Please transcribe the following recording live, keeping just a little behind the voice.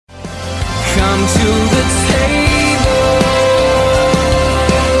to the table.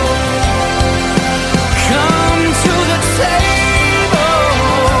 Come to the table.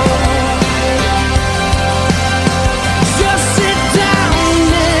 Just sit down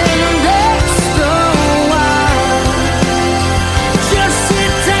and rest a while. Just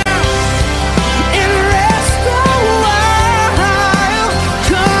sit down and rest a while.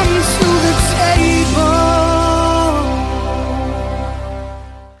 Come to the table.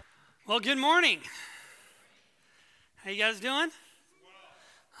 Well, good morning. How you guys doing?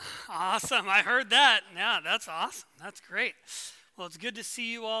 Awesome. I heard that. Yeah, that's awesome. That's great. Well, it's good to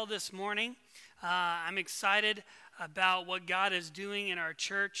see you all this morning. I'm excited about what God is doing in our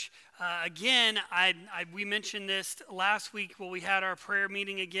church. Again, we mentioned this last week. Well, we had our prayer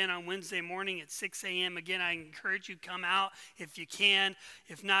meeting again on Wednesday morning at 6 a.m. Again, I encourage you, come out if you can.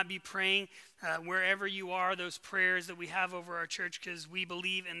 If not, be praying wherever you are, those prayers that we have over our church, because we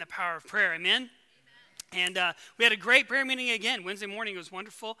believe in the power of prayer. Amen? And we had a great prayer meeting again. Wednesday morning, it was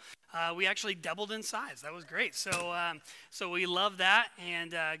wonderful. We actually doubled in size. That was great. So we love that.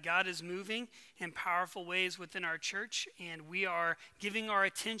 And God is moving in powerful ways within our church. And we are giving our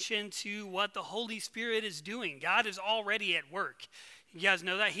attention to what the Holy Spirit is doing. God is already at work. You guys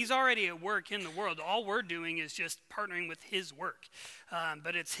know that? He's already at work in the world. All we're doing is just partnering with His work.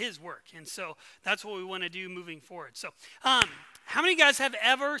 But it's His work. And so that's what we want to do moving forward. So how many of you guys have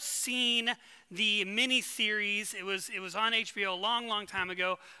ever seen the mini-series? It was on HBO a long time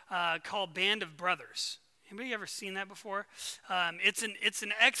ago, called Band of Brothers. Anybody ever seen that before? It's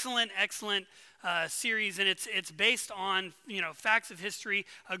an excellent series, and it's based on facts of history.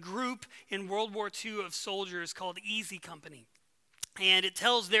 A group in World War II of soldiers called Easy Company. And it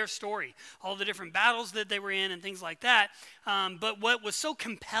tells their story, all the different battles that they were in and things like that. But what was so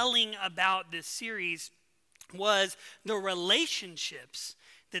compelling about this series was the relationships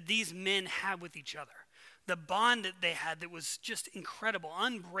that these men had with each other. The bond that they had that was just incredible,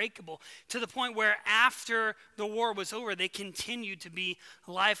 unbreakable, to the point where after the war was over, they continued to be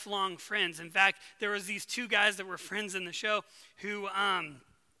lifelong friends. In fact, there was these two guys that were friends in the show who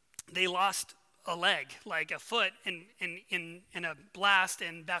they lost a leg, like a foot, in a blast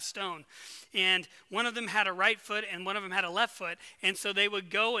in Bastogne. And one of them had a right foot and one of them had a left foot. And so they would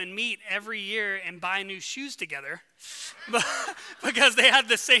go and meet every year and buy new shoes together because they had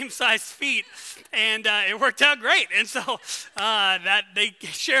the same size feet. And it worked out great. And so that they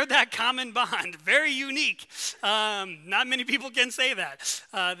shared that common bond. Very unique. Not many people can say that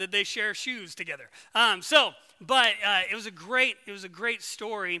they share shoes together. But it was a great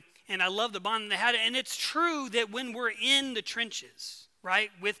story. And I love the bond they had. And it's true that when we're in the trenches, right,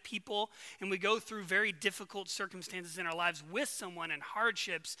 with people, and we go through very difficult circumstances in our lives with someone and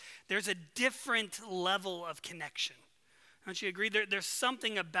hardships, there's a different level of connection. Don't you agree? There's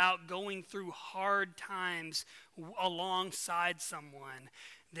something about going through hard times alongside someone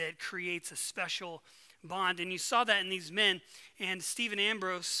that creates a special bond. And you saw that in these men. And Stephen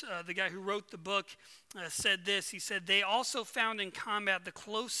Ambrose, the guy who wrote the book, said this. He said, they also found in combat the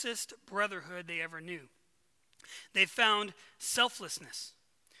closest brotherhood they ever knew. They found selflessness.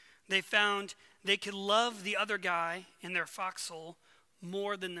 They found they could love the other guy in their foxhole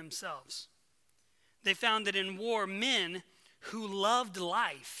more than themselves. They found that in war, men who loved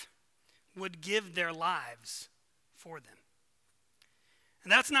life would give their lives for them.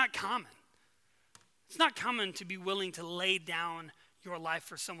 And that's not common. It's not common to be willing to lay down your life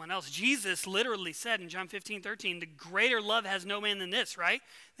for someone else. Jesus literally said in John 15:13, the greater love has no man than this, right?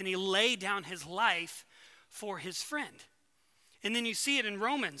 Then he laid down his life for his friend. And then you see it in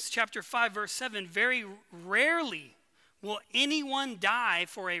Romans chapter 5, verse 7, very rarely will anyone die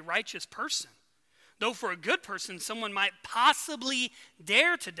for a righteous person. Though for a good person, someone might possibly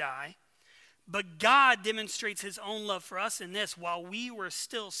dare to die. But God demonstrates his own love for us in this: while we were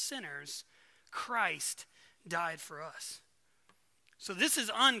still sinners, Christ died for us. So this is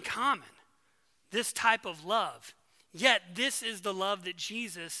uncommon, this type of love. Yet this is the love that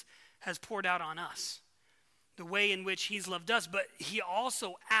Jesus has poured out on us, the way in which he's loved us. But he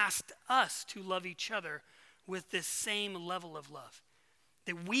also asked us to love each other with this same level of love,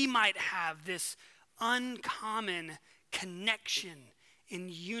 that we might have this uncommon connection in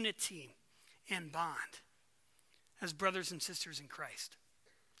unity and bond as brothers and sisters in Christ.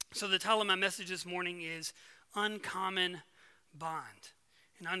 So the title of my message this morning is Uncommon Bond.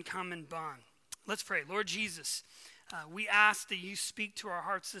 An uncommon bond. Let's pray. Lord Jesus, we ask that you speak to our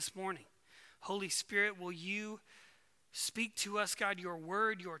hearts this morning. Holy Spirit, will you speak to us, God, your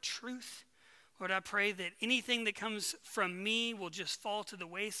word, your truth? Lord, I pray that anything that comes from me will just fall to the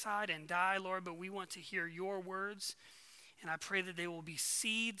wayside and die, Lord, but we want to hear your words. And I pray that they will be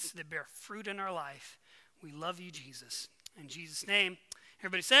seeds that bear fruit in our life. We love you, Jesus. In Jesus' name,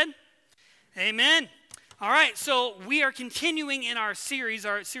 everybody said, amen. All right, so we are continuing in our series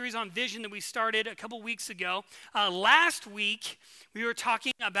on vision that we started a couple weeks ago. Last week, we were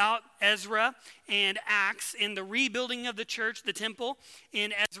talking about Ezra and Acts in the rebuilding of the church, the temple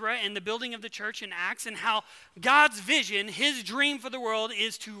in Ezra, and the building of the church in Acts, and how God's vision, his dream for the world,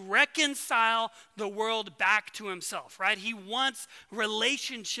 is to reconcile the world back to himself, right? He wants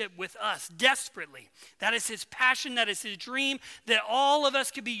relationship with us desperately. That is his passion, that is his dream, that all of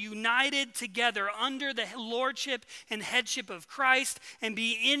us could be united together under the lordship and headship of Christ and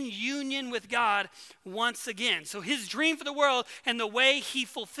be in union with God once again. So his dream for the world and the way he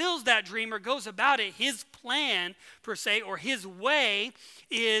fulfills that dream or goes about it, his plan per se, or his way,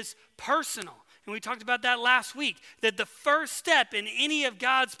 is personal. And we talked about that last week, that the first step in any of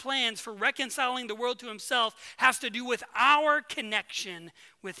God's plans for reconciling the world to himself has to do with our connection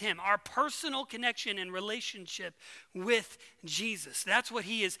with him, our personal connection and relationship with Jesus. That's what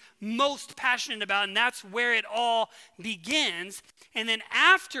he is most passionate about, and that's where it all begins. And then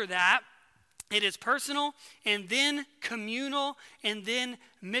after that, it is personal, and then communal, and then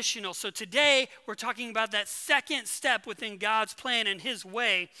missional. So today, we're talking about that second step within God's plan and his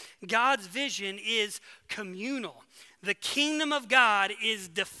way. God's vision is communal. The kingdom of God is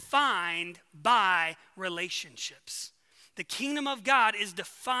defined by relationships. The kingdom of God is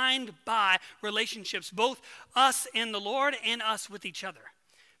defined by relationships, both us and the Lord and us with each other.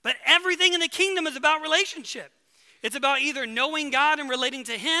 But everything in the kingdom is about relationship. It's about either knowing God and relating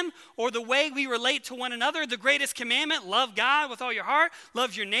to him, or the way we relate to one another. The greatest commandment, love God with all your heart,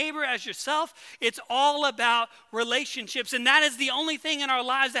 love your neighbor as yourself. It's all about relationships, and that is the only thing in our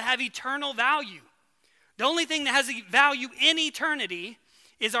lives that have eternal value. The only thing that has value in eternity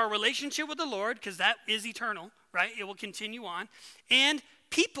is our relationship with the Lord, because that is eternal, right? It will continue on. And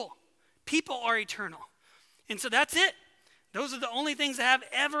people. People are eternal. And so that's it. Those are the only things that have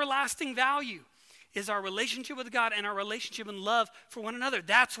everlasting value, is our relationship with God and our relationship and love for one another.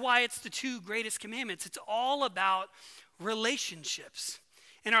 That's why it's the two greatest commandments. It's all about relationships.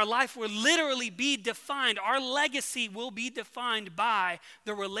 And our life will literally be defined. Our legacy will be defined by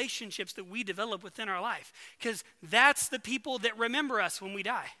the relationships that we develop within our life. Because that's the people that remember us when we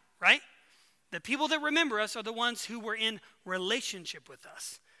die, right? The people that remember us are the ones who were in relationship with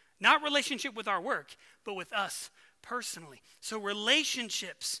us. Not relationship with our work, but with us personally. So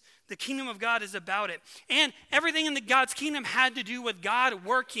relationships, the kingdom of God is about it. And everything in God's kingdom had to do with God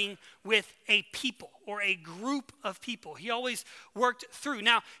working with a people or a group of people. He always worked through.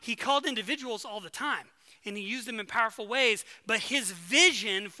 Now, he called individuals all the time, and he used them in powerful ways, but his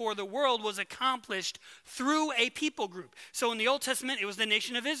vision for the world was accomplished through a people group. So in the Old Testament, it was the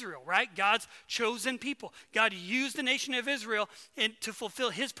nation of Israel, right? God's chosen people. God used the nation of Israel to fulfill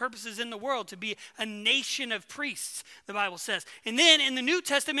his purposes in the world, to be a nation of priests, the Bible says. And then in the New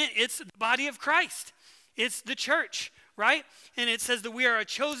Testament, it's the body of Christ. It's the church, right? And it says that we are a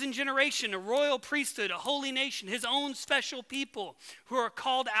chosen generation, a royal priesthood, a holy nation, his own special people who are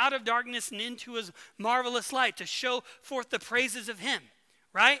called out of darkness and into his marvelous light to show forth the praises of him,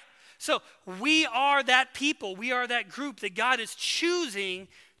 right? So we are that people, we are that group that God is choosing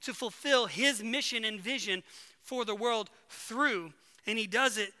to fulfill his mission and vision for the world through, and he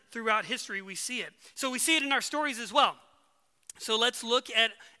does it throughout history. We see it. So we see it in our stories as well. So let's look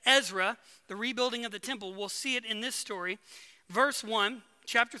at Ezra, the rebuilding of the temple. We'll see it in this story. Verse 1,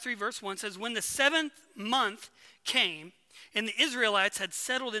 chapter 3, verse 1 says, when the 7th month came and the Israelites had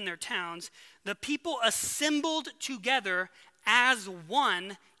settled in their towns, the people assembled together as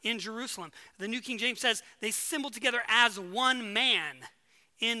one in Jerusalem. The New King James says they assembled together as one man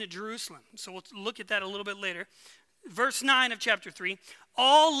in Jerusalem. So we'll look at that a little bit later. Verse 9 of chapter 3,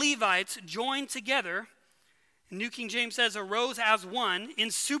 all Levites joined together, New King James says, arose as one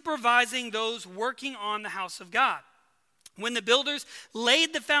in supervising those working on the house of God. When the builders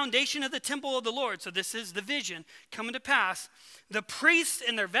laid the foundation of the temple of the Lord, so this is the vision coming to pass, the priests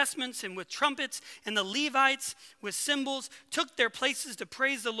in their vestments and with trumpets, and the Levites with cymbals took their places to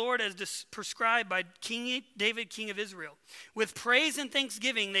praise the Lord as prescribed by King David, king of Israel. With praise and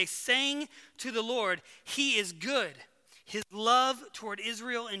thanksgiving, they sang to the Lord, he is good. His love toward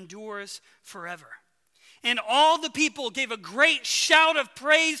Israel endures forever. And all the people gave a great shout of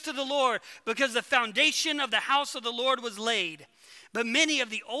praise to the Lord because the foundation of the house of the Lord was laid. But many of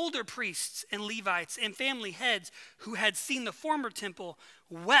the older priests and Levites and family heads who had seen the former temple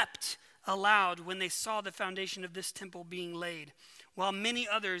wept aloud when they saw the foundation of this temple being laid, while many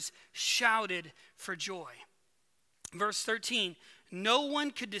others shouted for joy. Verse 13, no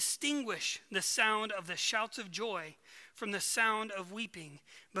one could distinguish the sound of the shouts of joy from the sound of weeping,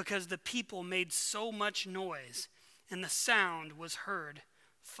 because the people made so much noise, and the sound was heard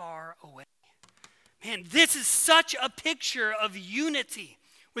far away. Man, this is such a picture of unity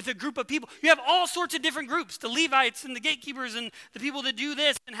with a group of people. You have all sorts of different groups, the Levites and the gatekeepers and the people that do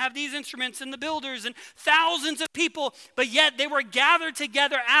this and have these instruments and the builders and thousands of people, but yet they were gathered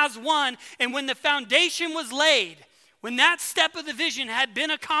together as one. And when the foundation was laid, when that step of the vision had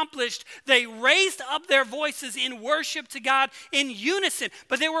been accomplished, they raised up their voices in worship to God in unison.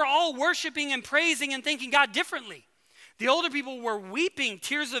 But they were all worshiping and praising and thanking God differently. The older people were weeping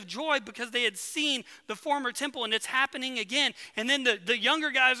tears of joy because they had seen the former temple and it's happening again. And then the younger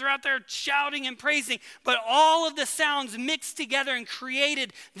guys are out there shouting and praising. But all of the sounds mixed together and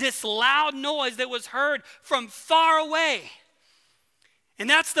created this loud noise that was heard from far away. And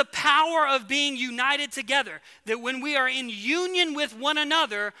that's the power of being united together. That when we are in union with one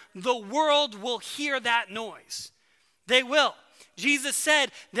another, the world will hear that noise. They will. Jesus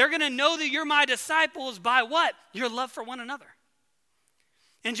said, they're going to know that you're my disciples by what? Your love for one another.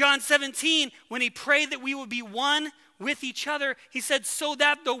 In John 17, when he prayed that we would be one with each other, he said, so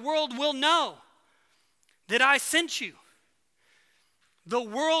that the world will know that I sent you. The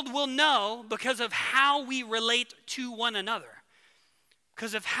world will know because of how we relate to one another,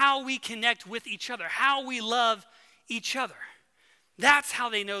 because of how we connect with each other, how we love each other. That's how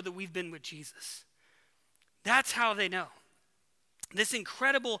they know that we've been with Jesus. That's how they know. This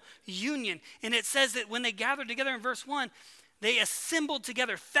incredible union. And it says that when they gathered together in verse 1, they assembled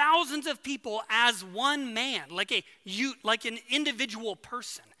together thousands of people as one man, like an individual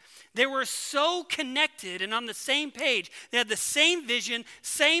person. They were so connected and on the same page. They had the same vision,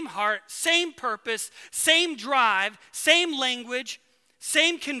 same heart, same purpose, same drive, same language,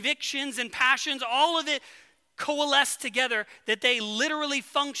 same convictions and passions, all of it coalesced together that they literally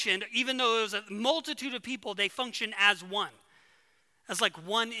functioned, even though it was a multitude of people, they functioned as one. As like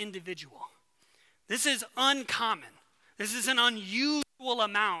one individual. This is uncommon. This is an unusual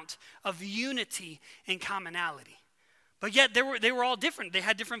amount of unity and commonality. But yet they were all different. They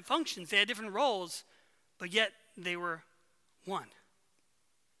had different functions. They had different roles. But yet they were one.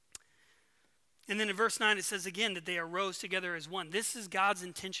 And then in verse 9 it says again that they arose together as one. This is God's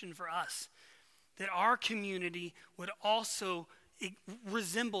intention for us. That our community would also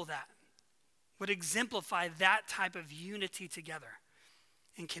resemble that. Would exemplify that type of unity together.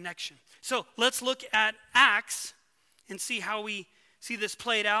 And connection. So let's look at Acts and see how we see this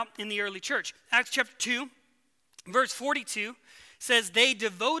played out in the early church. Acts chapter 2, verse 42 says they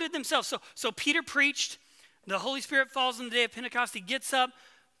devoted themselves. So Peter preached, the Holy Spirit falls on the day of Pentecost, he gets up,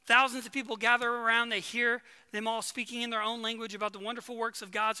 thousands of people gather around, they hear them all speaking in their own language about the wonderful works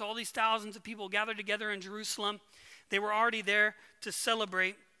of God. So all these thousands of people gathered together in Jerusalem. They were already there to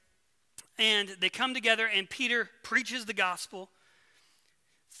celebrate. And they come together and Peter preaches the gospel.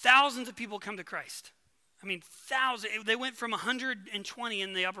 Thousands of people come to Christ. I mean, thousands. They went from 120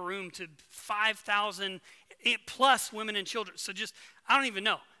 in the upper room to 5,000 plus women and children. So just, I don't even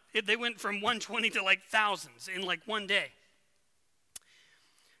know. They went from 120 to like thousands in like one day.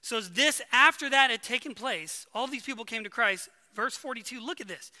 So after that had taken place, all these people came to Christ. Verse 42, look at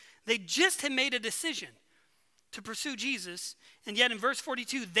this. They just had made a decision to pursue Jesus. And yet in verse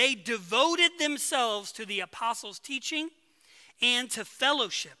 42, they devoted themselves to the apostles' teaching and to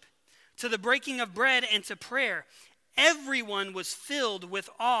fellowship, to the breaking of bread and to prayer. Everyone was filled with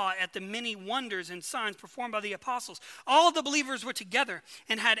awe at the many wonders and signs performed by the apostles. All the believers were together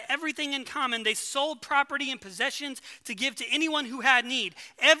and had everything in common. They sold property and possessions to give to anyone who had need.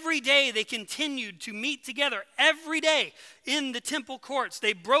 Every day they continued to meet together. Every day in the temple courts.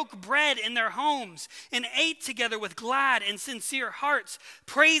 They broke bread in their homes and ate together with glad and sincere hearts,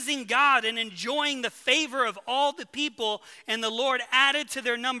 praising God and enjoying the favor of all the people. And the Lord added to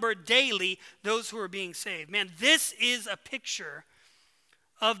their number daily those who were being saved. Man, this is a picture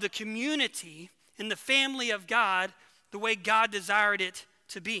of the community and the family of God the way God desired it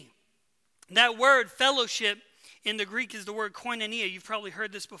to be. That word fellowship in the Greek is the word koinonia. You've probably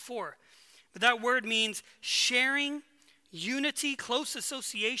heard this before. But that word means sharing, unity, close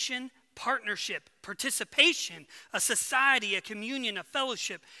association, partnership, participation, a society, a communion, a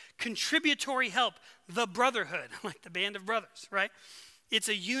fellowship, contributory help, the brotherhood, like the band of brothers, right? It's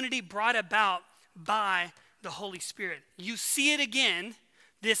a unity brought about by the Holy Spirit. You see it again,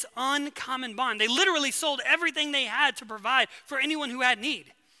 this uncommon bond. They literally sold everything they had to provide for anyone who had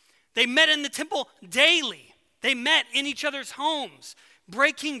need. They met in the temple daily. They met in each other's homes,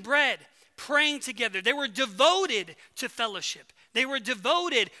 breaking bread, praying together. They were devoted to fellowship. They were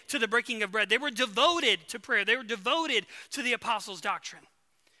devoted to the breaking of bread. They were devoted to prayer. They were devoted to the apostles' doctrine.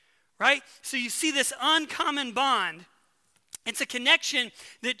 Right? So you see this uncommon bond It's a connection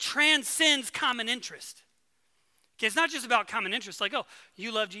that transcends common interest. Okay, it's not just about common interest, like, oh,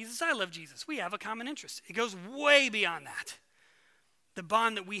 you love Jesus, I love Jesus. We have a common interest. It goes way beyond that, the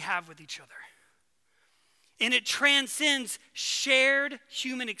bond that we have with each other. And it transcends shared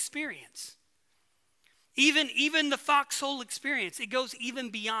human experience. Even the foxhole experience, it goes even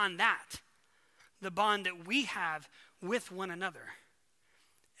beyond that, the bond that we have with one another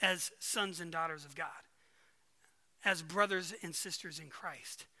as sons and daughters of God, as brothers and sisters in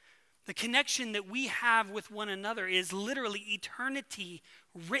Christ. The connection that we have with one another is literally eternity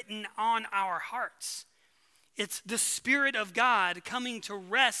written on our hearts. It's the Spirit of God coming to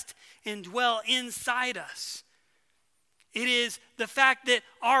rest and dwell inside us. It is the fact that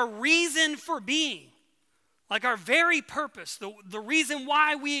our reason for being, like our very purpose, the reason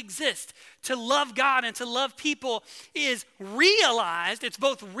why we exist, to love God and to love people, is realized. It's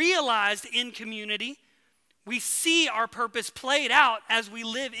both realized in community. We see our purpose played out as we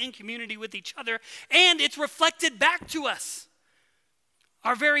live in community with each other, and it's reflected back to us.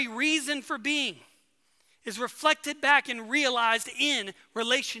 Our very reason for being is reflected back and realized in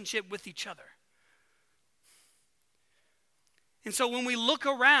relationship with each other. And so when we look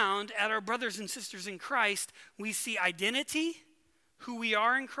around at our brothers and sisters in Christ, we see identity, who we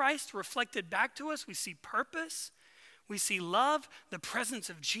are in Christ, reflected back to us. We see purpose. We see love, the presence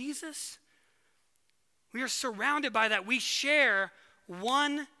of Jesus. We are surrounded by that. We share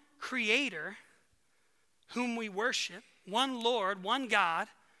one Creator whom we worship, one Lord, one God.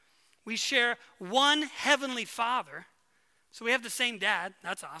 We share one Heavenly Father. So we have the same dad.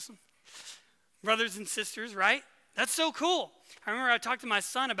 That's awesome. Brothers and sisters, right? That's so cool. I remember I talked to my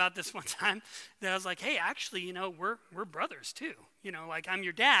son about this one time. That I was like, hey, actually, we're brothers too. Like I'm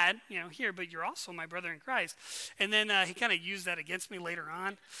your dad, here, but you're also my brother in Christ. And then he kind of used that against me later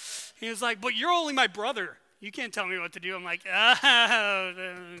on. He was like, but you're only my brother. You can't tell me what to do. I'm like,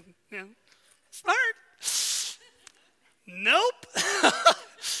 smart. Nope.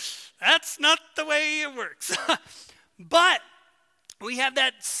 That's not the way it works. But we have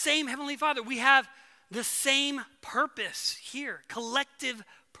that same Heavenly Father. We have the same purpose here, collective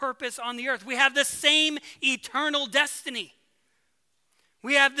purpose on the earth. We have the same eternal destiny.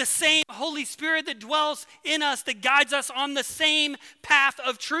 We have the same Holy Spirit that dwells in us, that guides us on the same path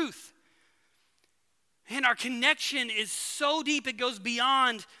of truth. And our connection is so deep, it goes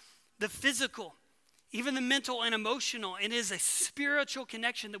beyond the physical, even the mental and emotional. It is a spiritual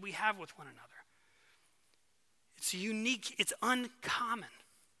connection that we have with one another. It's unique, it's uncommon.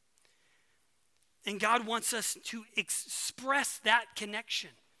 And God wants us to express that connection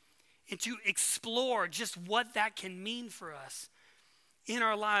and to explore just what that can mean for us in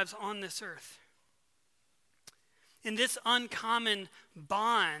our lives on this earth. And this uncommon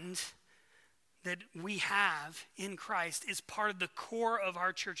bond that we have in Christ is part of the core of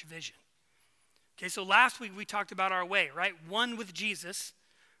our church vision. Okay, so last week we talked about our way, right? One with Jesus,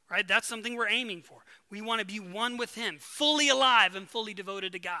 right? That's something we're aiming for. We want to be one with Him, fully alive and fully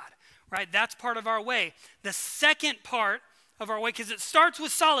devoted to God, right? That's part of our way. The second part of our way, because it starts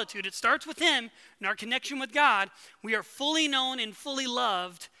with solitude, it starts with Him and our connection with God. We are fully known and fully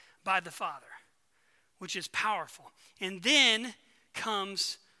loved by the Father, which is powerful. And then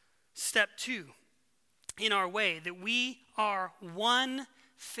comes step 2 in our way, that we are one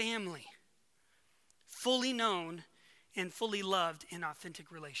family, fully known and fully loved in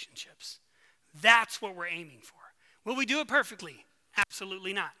authentic relationships. That's what we're aiming for. Will we do it perfectly?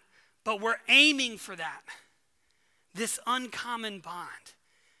 Absolutely not. But we're aiming for that, this uncommon bond.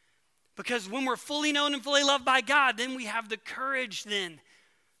 Because when we're fully known and fully loved by God, then we have the courage then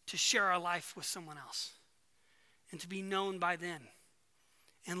to share our life with someone else and to be known by them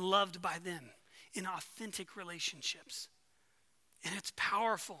and loved by them in authentic relationships. And it's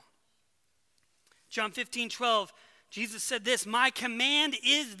powerful. John 15:12, Jesus said this, "My command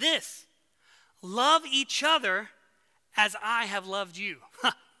is this, love each other as I have loved you."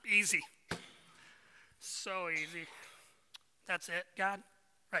 Easy. So easy. That's it, God?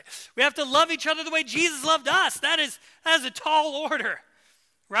 Right. We have to love each other the way Jesus loved us. That is a tall order,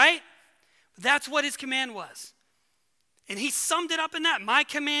 right? That's what His command was. And He summed it up in that. My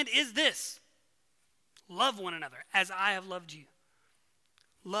command is this, love one another as I have loved you.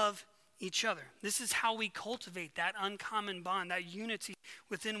 Love each other. This is how we cultivate that uncommon bond, that unity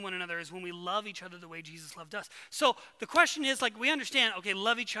within one another, is when we love each other the way Jesus loved us. So the question is, like, we understand, okay,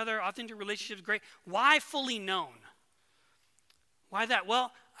 love each other, authentic relationships, great. Why fully known? Why that?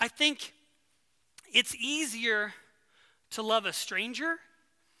 Well, I think it's easier to love a stranger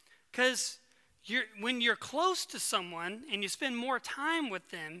because when you're close to someone and you spend more time with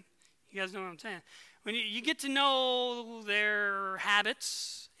them, you guys know what I'm saying? when you get to know their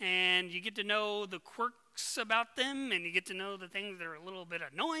habits and you get to know the quirks about them and you get to know the things that are a little bit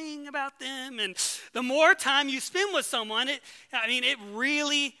annoying about them, and the more time you spend with someone, it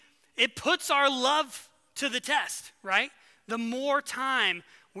puts our love to the test, right? The more time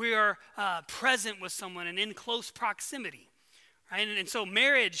we are present with someone and in close proximity, right? And so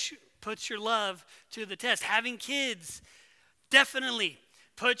marriage puts your love to the test. Having kids definitely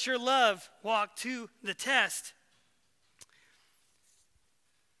puts your love walk to the test.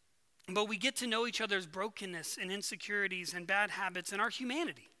 But we get to know each other's brokenness and insecurities and bad habits and our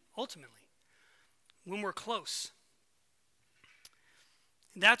humanity, ultimately, when we're close.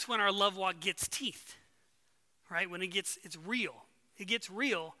 That's when our love walk gets teeth, right? When it's real. It gets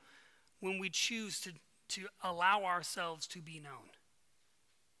real when we choose to allow ourselves to be known.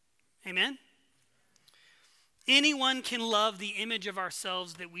 Amen? Anyone can love the image of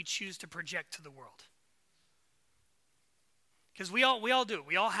ourselves that we choose to project to the world. Because we all do it.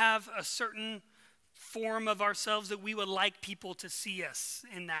 We all have a certain form of ourselves that we would like people to see us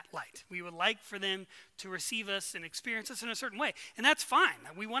in that light. We would like for them to receive us and experience us in a certain way. And that's fine.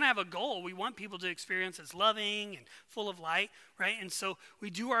 We want to have a goal. We want people to experience us loving and full of light, right? And so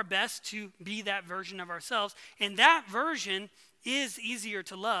we do our best to be that version of ourselves. And that version is easier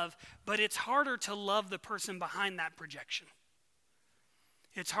to love, but it's harder to love the person behind that projection.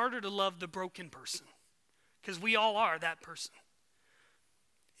 It's harder to love the broken person, because we all are that person.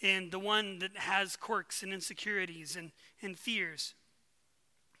 And the one that has quirks and insecurities and fears.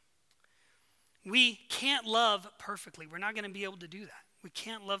 We can't love perfectly. We're not going to be able to do that. We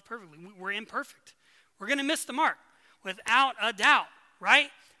can't love perfectly. We're imperfect. We're going to miss the mark, without a doubt,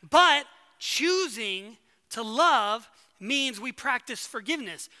 right? But choosing to love means we practice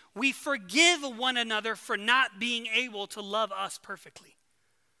forgiveness. We forgive one another for not being able to love us perfectly.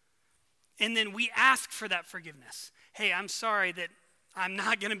 And then we ask for that forgiveness. Hey, I'm sorry that I'm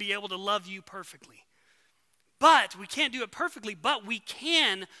not going to be able to love you perfectly. But we can't do it perfectly, but we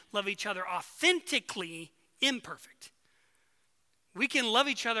can love each other authentically imperfect. We can love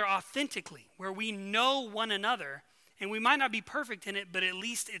each other authentically, where we know one another, and we might not be perfect in it, but at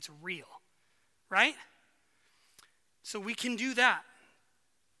least it's real, right? So we can do that.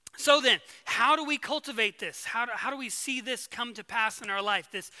 So then, how do we cultivate this? How do we see this come to pass in our life?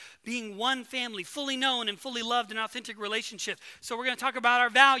 This being one family, fully known and fully loved in authentic relationships. So we're going to talk about our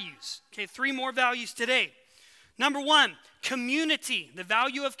values. Okay, 3 more values today. Number 1, community, the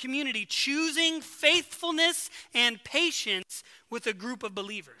value of community, choosing faithfulness and patience with a group of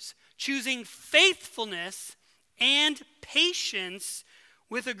believers. Choosing faithfulness and patience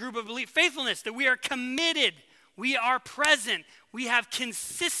with a group of believers. Faithfulness, that we are committed, we are present, we have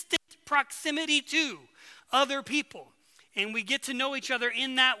consistent proximity to other people, and we get to know each other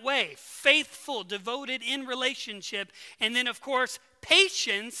in that way. Faithful, devoted in relationship, and then, of course,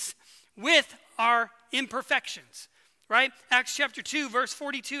 patience with our imperfections, right? Acts chapter 2, verse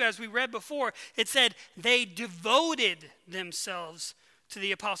 42, as we read before, it said, they devoted themselves to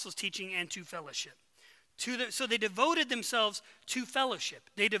the apostles' teaching and to fellowship. So they devoted themselves to fellowship.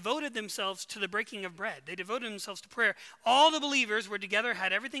 They devoted themselves to the breaking of bread. They devoted themselves to prayer. All the believers were together,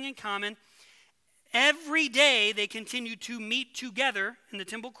 had everything in common. Every day they continued to meet together in the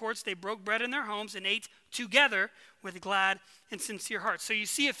temple courts. They broke bread in their homes and ate together with glad and sincere hearts. So you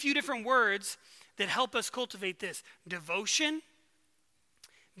see a few different words that help us cultivate this. Devotion,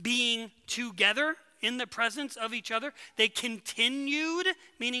 being together in the presence of each other. They continued,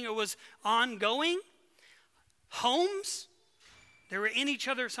 meaning it was ongoing. Homes, they were in each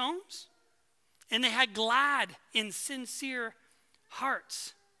other's homes, and they had glad and sincere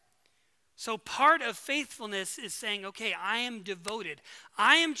hearts. So part of faithfulness is saying, okay, I am devoted.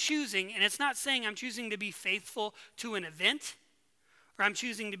 I am choosing, and it's not saying I'm choosing to be faithful to an event, or I'm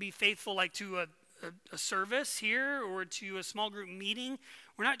choosing to be faithful like to a service here or to a small group meeting.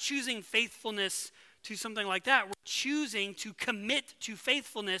 We're not choosing faithfulness to something like that. We're choosing to commit to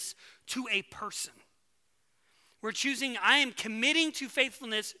faithfulness to a person. We're choosing, I am committing to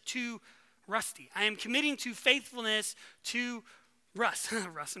faithfulness to Rusty. I am committing to faithfulness to Russ.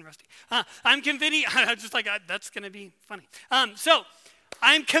 Russ and Rusty. I'm committing, I'm just like, that's going to be funny. So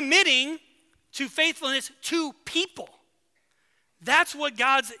I'm committing to faithfulness to people. That's what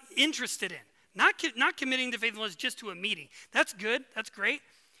God's interested in. Not committing to faithfulness just to a meeting. That's good. That's great.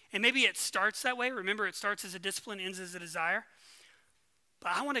 And maybe it starts that way. Remember, it starts as a discipline, ends as a desire.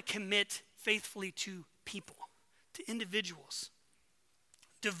 But I want to commit faithfully to people, to individuals,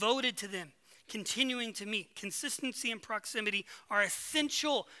 devoted to them, continuing to meet. Consistency and proximity are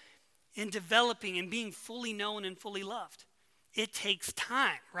essential in developing and being fully known and fully loved. It takes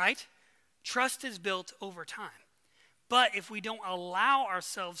time, right? Trust is built over time. But if we don't allow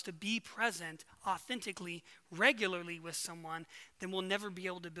ourselves to be present authentically, regularly with someone, then we'll never be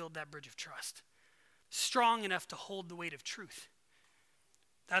able to build that bridge of trust strong enough to hold the weight of truth.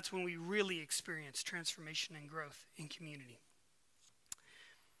 That's when we really experience transformation and growth in community.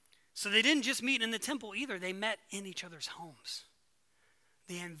 So they didn't just meet in the temple either. They met in each other's homes.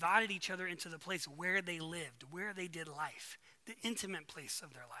 They invited each other into the place where they lived, where they did life, the intimate place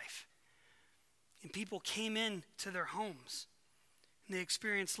of their life. And people came in to their homes, and they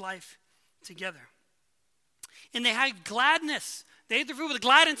experienced life together. And they had gladness. They ate their food with a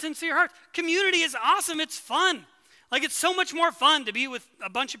glad and sincere heart. Community is awesome. It's fun. Like, it's so much more fun to be with a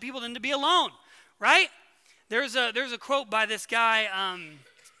bunch of people than to be alone, right? There's a quote by this guy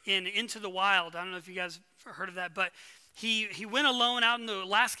in Into the Wild. I don't know if you guys have heard of that, but he went alone out in the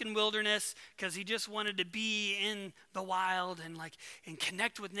Alaskan wilderness because he just wanted to be in the wild and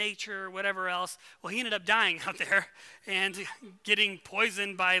connect with nature or whatever else. Well, he ended up dying out there and getting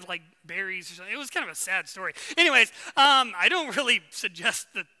poisoned by berries or something. It was kind of a sad story. Anyways, I don't really suggest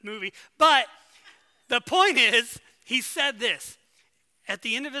the movie, but the point is, he said this. At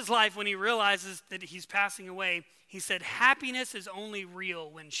the end of his life, when he realizes that he's passing away, he said, happiness is only real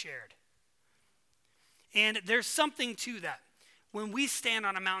when shared. And there's something to that. When we stand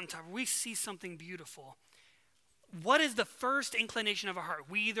on a mountaintop, we see something beautiful. What is the first inclination of our heart?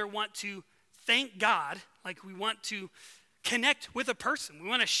 We either want to thank God, like we want to connect with a person. We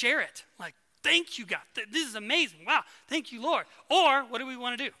want to share it. Like, thank you, God. This is amazing. Wow. Thank you, Lord. Or what do we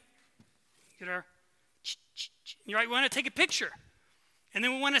want to do? Get our, you're right, we want to take a picture. And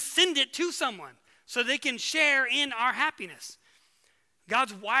then we want to send it to someone so they can share in our happiness.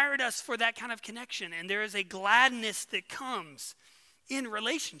 God's wired us for that kind of connection, and there is a gladness that comes in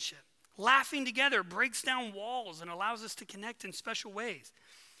relationship. Laughing together breaks down walls and allows us to connect in special ways.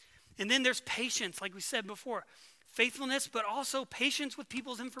 And then there's patience, like we said before. Faithfulness, but also patience with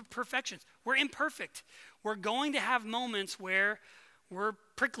people's imperfections. We're imperfect. We're going to have moments where we're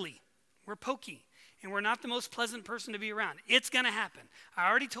prickly, we're pokey, and we're not the most pleasant person to be around. It's going to happen. I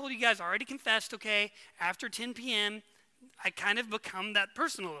already told you guys, I already confessed, okay, after 10 p.m., I kind of become that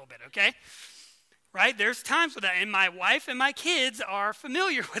person a little bit, okay? Right? There's times with that. And my wife and my kids are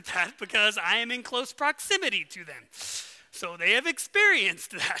familiar with that because I am in close proximity to them. So they have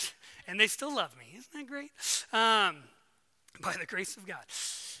experienced that. And they still love me. Isn't that great? By the grace of God.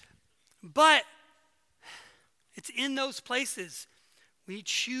 But it's in those places we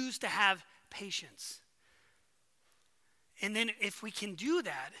choose to have patience. And then if we can do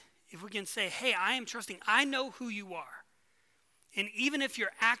that, if we can say, hey, I am trusting, I know who you are. And even if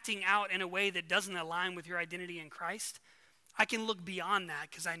you're acting out in a way that doesn't align with your identity in Christ, I can look beyond that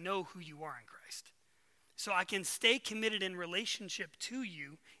because I know who you are in Christ. So I can stay committed in relationship to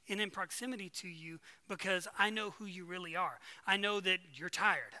you and in proximity to you because I know who you really are. I know that you're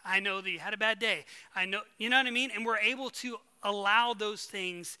tired. I know that you had a bad day. I know, you know what I mean? And we're able to allow those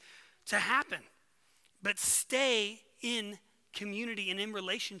things to happen, but stay in community and in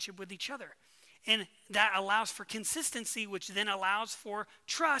relationship with each other. And that allows for consistency, which then allows for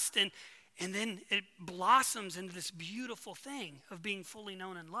trust. And then it blossoms into this beautiful thing of being fully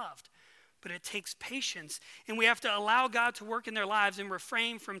known and loved. But it takes patience. And we have to allow God to work in their lives and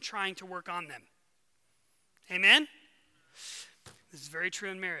refrain from trying to work on them. Amen? This is very true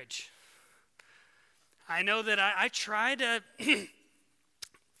in marriage. I know that I tried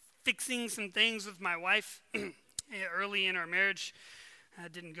fixing some things with my wife early in our marriage.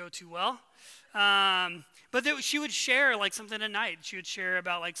 Didn't go too well. But she would share something at night. She would share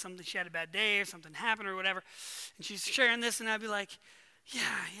about something, she had a bad day or something happened or whatever. And she's sharing this and I'd be like,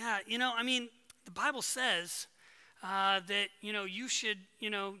 yeah. The Bible says that, you should,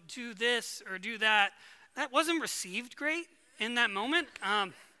 do this or do that. That wasn't received great in that moment.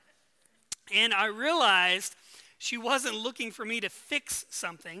 And I realized she wasn't looking for me to fix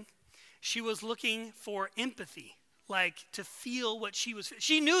something. She was looking for empathy. To feel what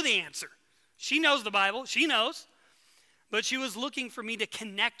she knew the answer. She knows the Bible, she knows. But she was looking for me to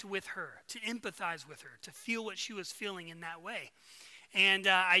connect with her, to empathize with her, to feel what she was feeling in that way. And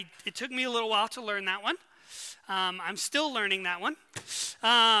it took me a little while to learn that one. I'm still learning that one.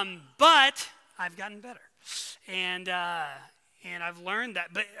 But I've gotten better. And I've learned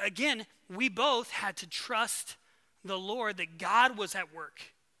that. But again, we both had to trust the Lord that God was at work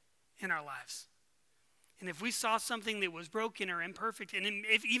in our lives. And if we saw something that was broken or imperfect, and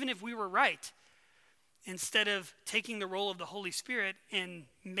even if we were right, instead of taking the role of the Holy Spirit and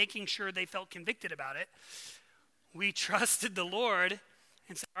making sure they felt convicted about it, we trusted the Lord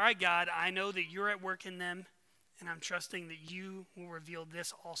and said, all right, God, I know that you're at work in them, and I'm trusting that you will reveal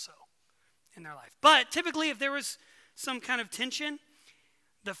this also. in their life. But typically, if there was some kind of tension,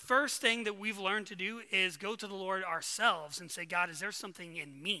 the first thing that we've learned to do is go to the Lord ourselves and say, God, is there something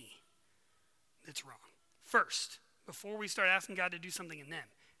in me that's wrong? First, before we start asking God to do something in them,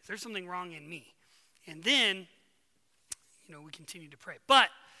 is there something wrong in me? And then, we continue to pray. But,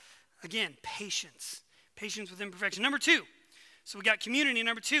 again, patience. Patience with imperfection. Number 2. So we got community.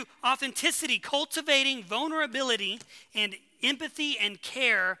 Number 2, authenticity. Cultivating vulnerability and empathy and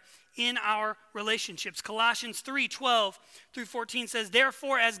care in our relationships. Colossians 3:12 through 14 says,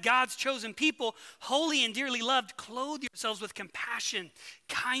 therefore, as God's chosen people, holy and dearly loved, clothe yourselves with compassion,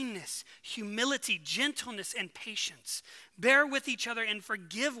 kindness, humility, gentleness, and patience. Bear with each other and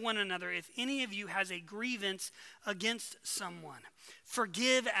forgive one another if any of you has a grievance against someone.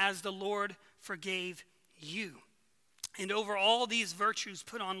 Forgive as the Lord forgave you. And over all these virtues,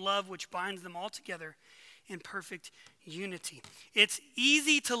 put on love, which binds them all together in perfect unity. It's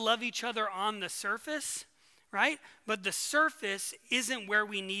easy to love each other on the surface, right? But the surface isn't where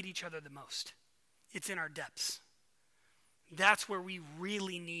we need each other the most. It's in our depths. That's where we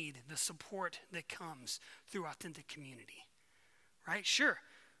really need the support that comes through authentic community, right? Sure,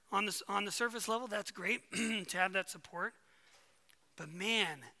 on the surface level, that's great to have that support. But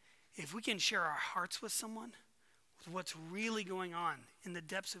man, if we can share our hearts with someone, with what's really going on in the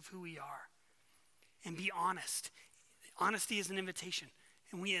depths of who we are, and be honest. Honesty is an invitation,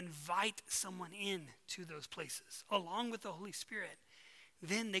 and we invite someone in to those places along with the Holy Spirit.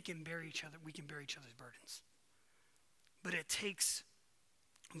 Then they can bear each other. We can bear each other's burdens. But it takes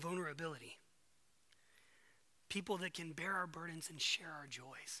vulnerability. People that can bear our burdens and share our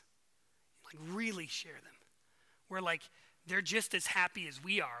joys, like really share them. We're like, they're just as happy as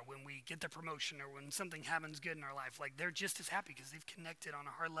we are when we get the promotion or when something happens good in our life. Like they're just as happy because they've connected on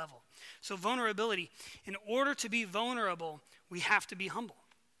a heart level. So vulnerability, in order to be vulnerable, we have to be humble.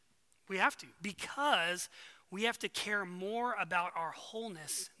 We have to, because we have to care more about our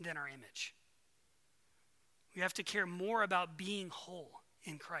wholeness than our image. We have to care more about being whole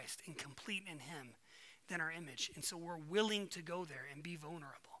in Christ and complete in Him than our image. And so we're willing to go there and be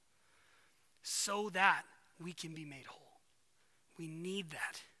vulnerable so that we can be made whole. We need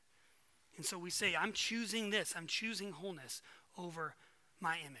that. And so we say, I'm choosing this. I'm choosing wholeness over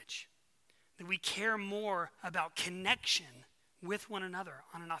my image. That we care more about connection with one another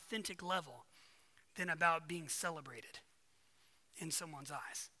on an authentic level than about being celebrated in someone's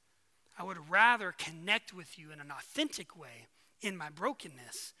eyes. I would rather connect with you in an authentic way in my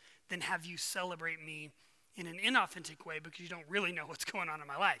brokenness than have you celebrate me in an inauthentic way because you don't really know what's going on in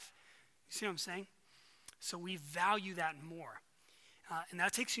my life. You see what I'm saying? So we value that more. And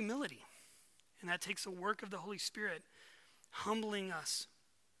that takes humility. And that takes the work of the Holy Spirit humbling us.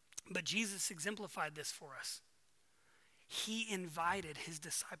 But Jesus exemplified this for us. He invited his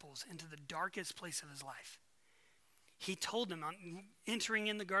disciples into the darkest place of his life. He told them, entering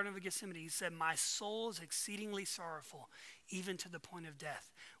in the Garden of Gethsemane, he said, my soul is exceedingly sorrowful, even to the point of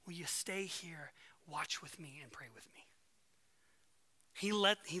death. Will you stay here, watch with me, and pray with me? He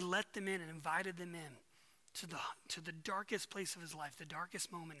let them in and invited them in to the darkest place of his life, the darkest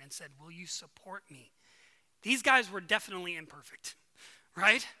moment, and said, will you support me? These guys were definitely imperfect,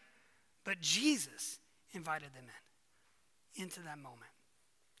 right? But Jesus invited them into that moment.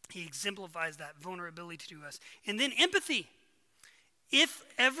 He exemplifies that vulnerability to us. And then empathy. If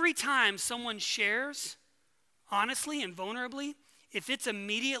every time someone shares honestly and vulnerably, if it's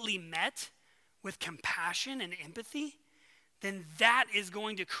immediately met with compassion and empathy, then that is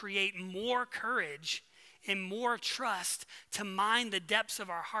going to create more courage and more trust to mine the depths of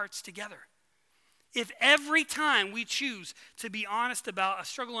our hearts together. If every time we choose to be honest about a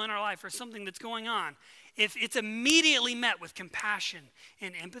struggle in our life or something that's going on, if it's immediately met with compassion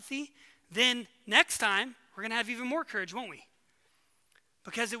and empathy, then next time we're going to have even more courage, won't we?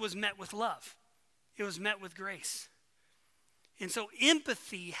 Because it was met with love. It was met with grace. And so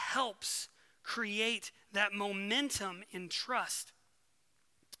empathy helps create that momentum in trust.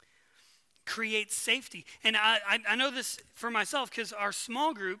 Create safety. And I know this for myself because our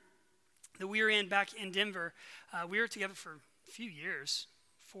small group that we were in back in Denver, we were together for a few years,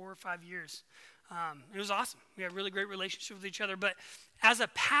 4 or 5 years. It was awesome. We had a really great relationship with each other. But as a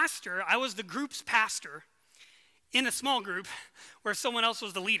pastor, I was the group's pastor in a small group where someone else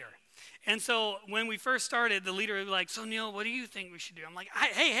was the leader. And so when we first started, the leader would be like, so Neil, what do you think we should do? I'm like,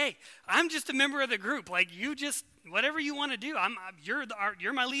 hey, I'm just a member of the group. Like, you just, whatever you want to do,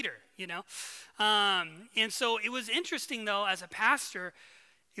 you're my leader, you know? And so it was interesting, though, as a pastor,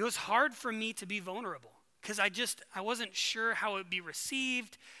 it was hard for me to be vulnerable because I wasn't sure how it would be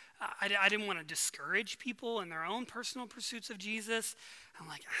received. I didn't want to discourage people in their own personal pursuits of Jesus. I'm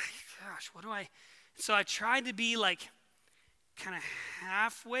like, gosh, what do I? So I tried to be like kind of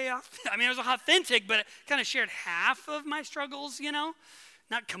halfway off. I mean, it was authentic, but kind of shared half of my struggles,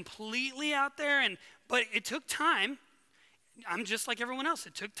 not completely out there. But it took time. I'm just like everyone else.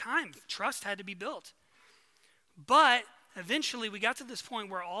 It took time. Trust had to be built. But eventually we got to this point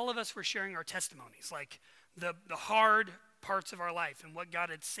where all of us were sharing our testimonies, like the hard parts of our life and what God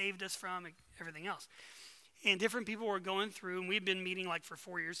had saved us from and everything else. And different people were going through, and we've been meeting like for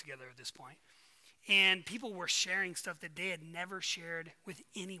 4 years together at this point. And people were sharing stuff that they had never shared with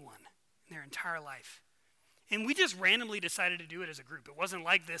anyone in their entire life. And we just randomly decided to do it as a group. It wasn't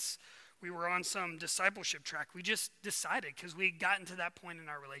like this, we were on some discipleship track. We just decided because we had gotten to that point in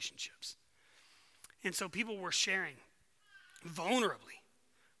our relationships. And so people were sharing vulnerably.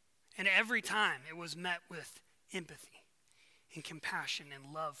 And every time it was met with empathy and compassion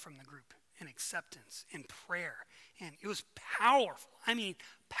and love from the group and acceptance and prayer. And it was powerful. I mean,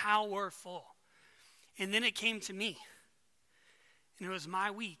 powerful. And then it came to me. And it was my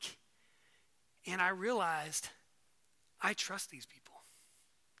week. And I realized I trust these people.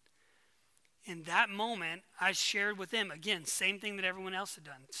 In that moment, I shared with them, again, same thing that everyone else had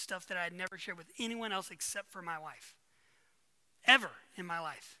done, stuff that I had never shared with anyone else except for my wife, ever in my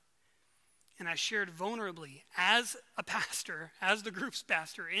life. And I shared vulnerably as a pastor, as the group's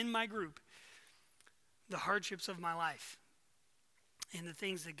pastor in my group, the hardships of my life and the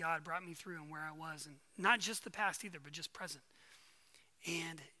things that God brought me through and where I was, and not just the past either, but just present.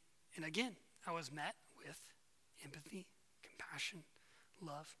 And again, I was met with empathy, compassion,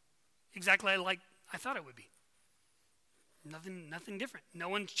 love. Exactly like I thought it would be. Nothing different. No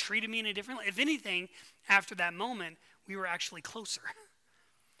one treated me any differently. If anything, after that moment, we were actually closer.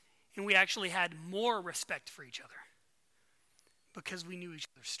 And we actually had more respect for each other because we knew each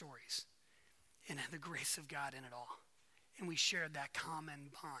other's stories and had the grace of God in it all. And we shared that common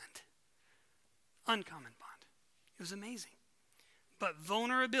bond, uncommon bond. It was amazing. But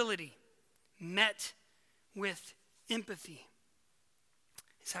vulnerability met with empathy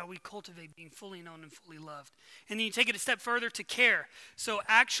is how we cultivate being fully known and fully loved. And then you take it a step further to care. So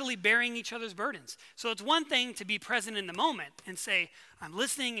actually bearing each other's burdens. So it's one thing to be present in the moment and say, I'm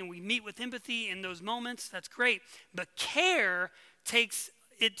listening, and we meet with empathy in those moments. That's great. But care takes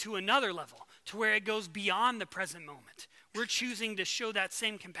it to another level, to where it goes beyond the present moment. We're choosing to show that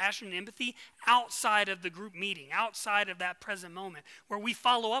same compassion and empathy outside of the group meeting, outside of that present moment, where we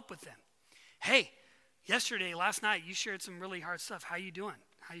follow up with them. Hey, last night, you shared some really hard stuff. How you doing?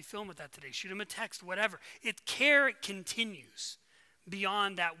 How you feeling with that today? Shoot them a text, whatever. Care continues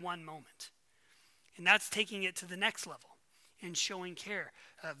beyond that one moment. And that's taking it to the next level and showing care,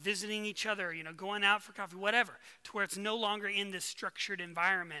 visiting each other, going out for coffee, whatever, to where it's no longer in this structured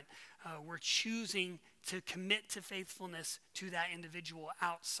environment. We're choosing to commit to faithfulness to that individual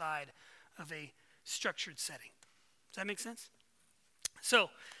outside of a structured setting. Does that make sense? So,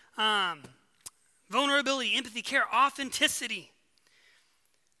 vulnerability, empathy, care, authenticity.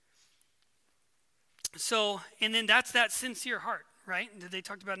 So, and then that's that sincere heart, right? That they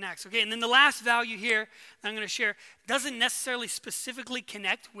talked about in Acts. Okay, and then the last value here that I'm going to share doesn't necessarily specifically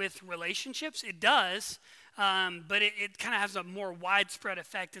connect with relationships. It does, but it kind of has a more widespread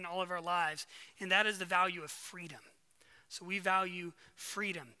effect in all of our lives, and that is the value of freedom. So we value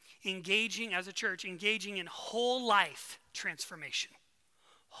freedom. As a church, engaging in whole life transformation.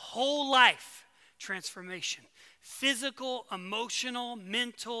 Whole life transformation. Physical, emotional,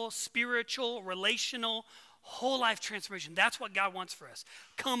 mental, spiritual, relational, whole life transformation. That's what God wants for us.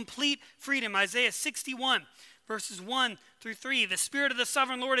 Complete freedom. Isaiah 61, verses 1 through 3. The Spirit of the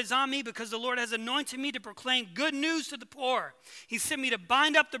Sovereign Lord is on me because the Lord has anointed me to proclaim good news to the poor. He sent me to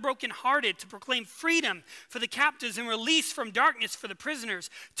bind up the brokenhearted, to proclaim freedom for the captives and release from darkness for the prisoners,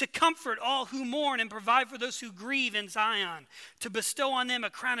 to comfort all who mourn and provide for those who grieve in Zion, to bestow on them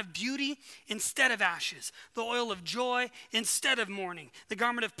a crown of beauty instead of ashes, the oil of joy instead of mourning, the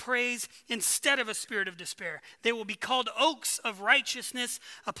garment of praise instead of a spirit of despair. They will be called oaks of righteousness,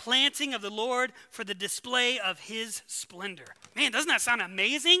 a planting of the Lord for the display of his splendor. Man, doesn't that sound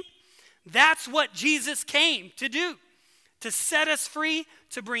amazing? That's what Jesus came to do, to set us free,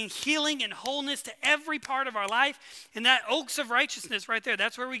 to bring healing and wholeness to every part of our life. And that oaks of righteousness right there,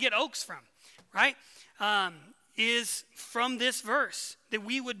 that's where we get oaks from, right? Is from this verse, that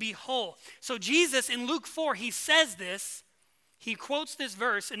we would be whole. So Jesus in Luke 4, he says this, he quotes this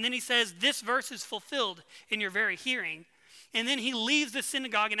verse, and then he says, this verse is fulfilled in your very hearing. And then he leaves the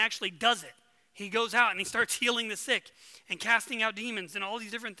synagogue and actually does it. He goes out and he starts healing the sick and casting out demons and all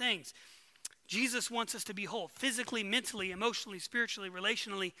these different things. Jesus wants us to be whole, physically, mentally, emotionally, spiritually,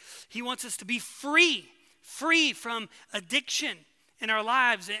 relationally. He wants us to be free from addiction in our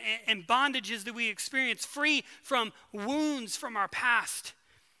lives and bondages that we experience, free from wounds from our past,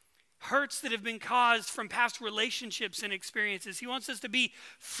 hurts that have been caused from past relationships and experiences. He wants us to be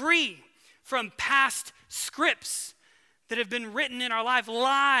free from past scripts that have been written in our life,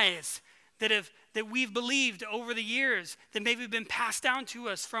 lies that we've believed over the years that maybe have been passed down to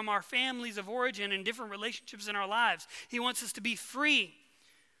us from our families of origin and different relationships in our lives. He wants us to be free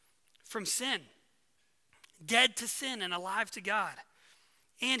from sin, dead to sin and alive to God.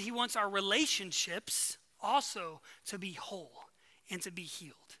 And he wants our relationships also to be whole and to be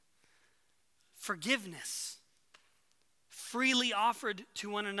healed. Forgiveness, freely offered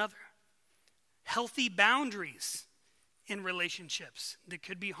to one another. Healthy boundaries in relationships that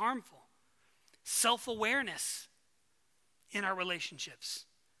could be harmful. Self-awareness in our relationships.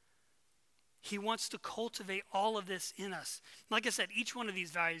 He wants to cultivate all of this in us. Like I said, each one of these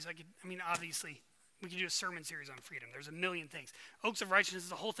values, obviously, we could do a sermon series on freedom. There's a million things. Oaks of Righteousness,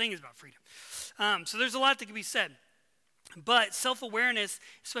 the whole thing is about freedom. So there's a lot that can be said. But self-awareness,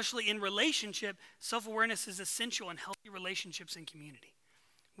 especially in relationship, self-awareness is essential in healthy relationships and community.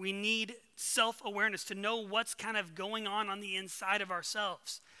 We need self-awareness to know what's kind of going on the inside of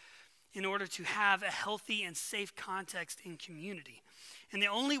ourselves in order to have a healthy and safe context in community. And the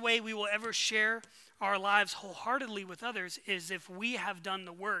only way we will ever share our lives wholeheartedly with others is if we have done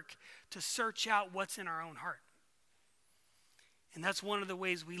the work to search out what's in our own heart. And that's one of the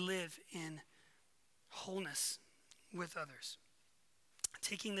ways we live in wholeness with others.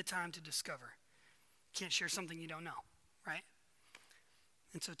 Taking the time to discover. Can't share something you don't know, right?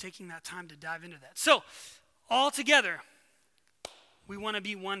 And so taking that time to dive into that. So, all together, we want to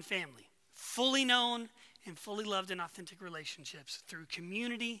be one family, fully known and fully loved in authentic relationships through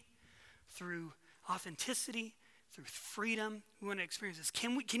community, through authenticity, through freedom. We want to experience this.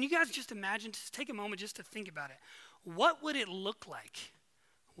 Can you guys just imagine, just take a moment just to think about it. What would it look like?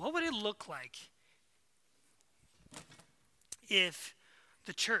 What would it look like if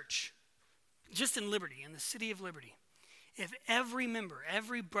the church, just in Liberty, in the city of Liberty, if every member,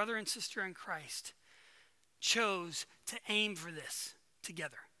 every brother and sister in Christ chose to aim for this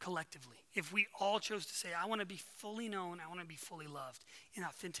together, collectively? If we all chose to say, I want to be fully known, I want to be fully loved in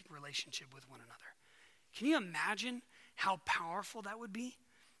authentic relationship with one another. Can you imagine how powerful that would be?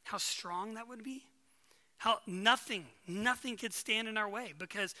 How strong that would be? How nothing could stand in our way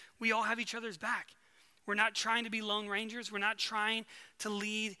because we all have each other's back. We're not trying to be lone rangers. We're not trying to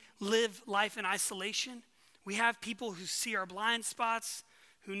live life in isolation. We have people who see our blind spots,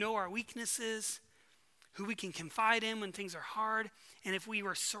 who know our weaknesses, who we can confide in when things are hard. And if we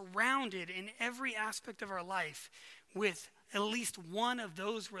were surrounded in every aspect of our life with at least one of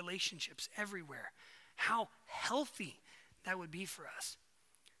those relationships everywhere, how healthy that would be for us.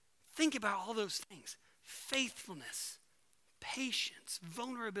 Think about all those things. Faithfulness, patience,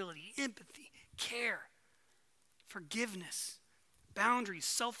 vulnerability, empathy, care, forgiveness, boundaries,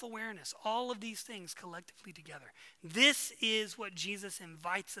 self-awareness, all of these things collectively together. This is what Jesus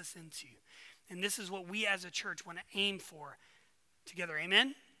invites us into. And this is what we as a church want to aim for together.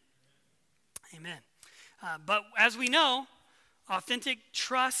 Amen? Amen. But as we know, authentic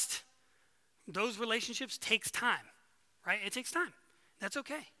trust, those relationships takes time, right? It takes time. That's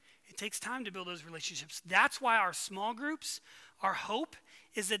okay. It takes time to build those relationships. That's why our small groups, our hope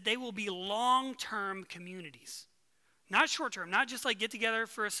is that they will be long-term communities. Not short-term, not just like get together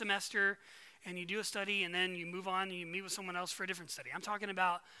for a semester and you do a study and then you move on and you meet with someone else for a different study. I'm talking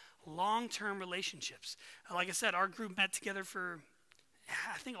about long-term relationships. Like I said, our group met together for,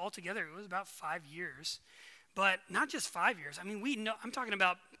 I think altogether it was about 5 years. But not just 5 years. I mean, I'm talking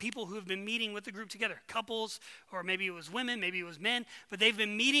about people who have been meeting with the group together, couples, or maybe it was women, maybe it was men, but they've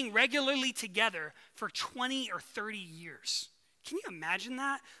been meeting regularly together for 20 or 30 years. Can you imagine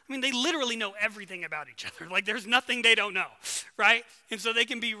that? I mean, they literally know everything about each other. Like, there's nothing they don't know, right? And so they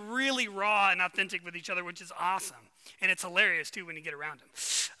can be really raw and authentic with each other, which is awesome. And it's hilarious, too, when you get around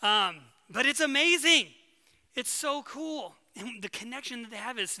them. But it's amazing. It's so cool. And the connection that they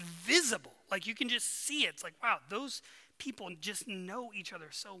have is visible. Like, you can just see it. It's like, wow, those people just know each other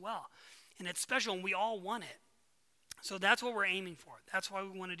so well. And it's special, and we all want it. So that's what we're aiming for. That's why we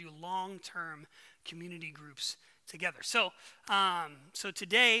want to do long-term community groups together. So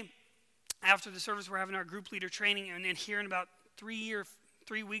today, after the service, we're having our group leader training, and then here in about 3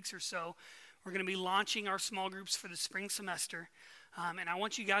 weeks or so, we're going to be launching our small groups for the spring semester. And I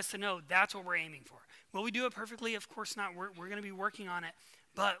want you guys to know that's what we're aiming for. Will we do it perfectly? Of course not. We're going to be working on it.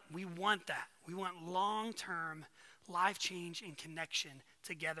 But we want that. We want long-term, life change and connection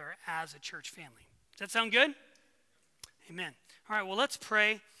together as a church family. Does that sound good? Amen. All right, well, let's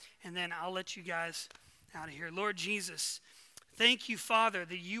pray, and then I'll let you guys out of here. Lord Jesus, thank you, Father,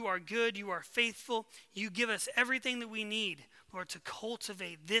 that you are good, you are faithful, you give us everything that we need, Lord, to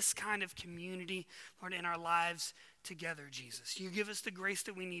cultivate this kind of community, Lord, in our lives together, Jesus. You give us the grace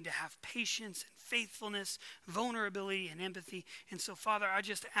that we need to have patience and faithfulness, vulnerability and empathy. And so, Father, I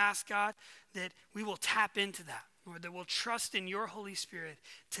just ask, God, that we will tap into that, Lord, that we'll trust in your Holy Spirit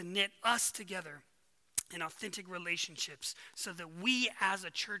to knit us together in authentic relationships so that we as a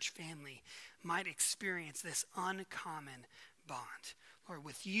church family might experience this uncommon bond, Lord,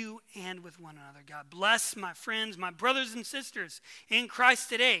 with you and with one another. God, bless my friends, my brothers and sisters in Christ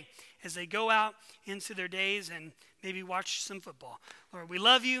today as they go out into their days and maybe watch some football. Lord, we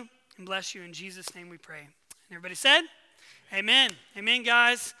love you and bless you. In Jesus' name we pray. And everybody said, amen. Amen,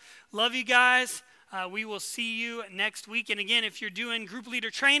 guys. Love you guys. We will see you next week. And again, if you're doing group leader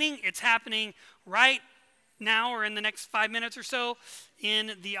training, it's happening right now or in the next 5 minutes or so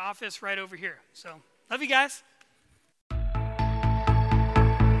in the office right over here. So, love you guys.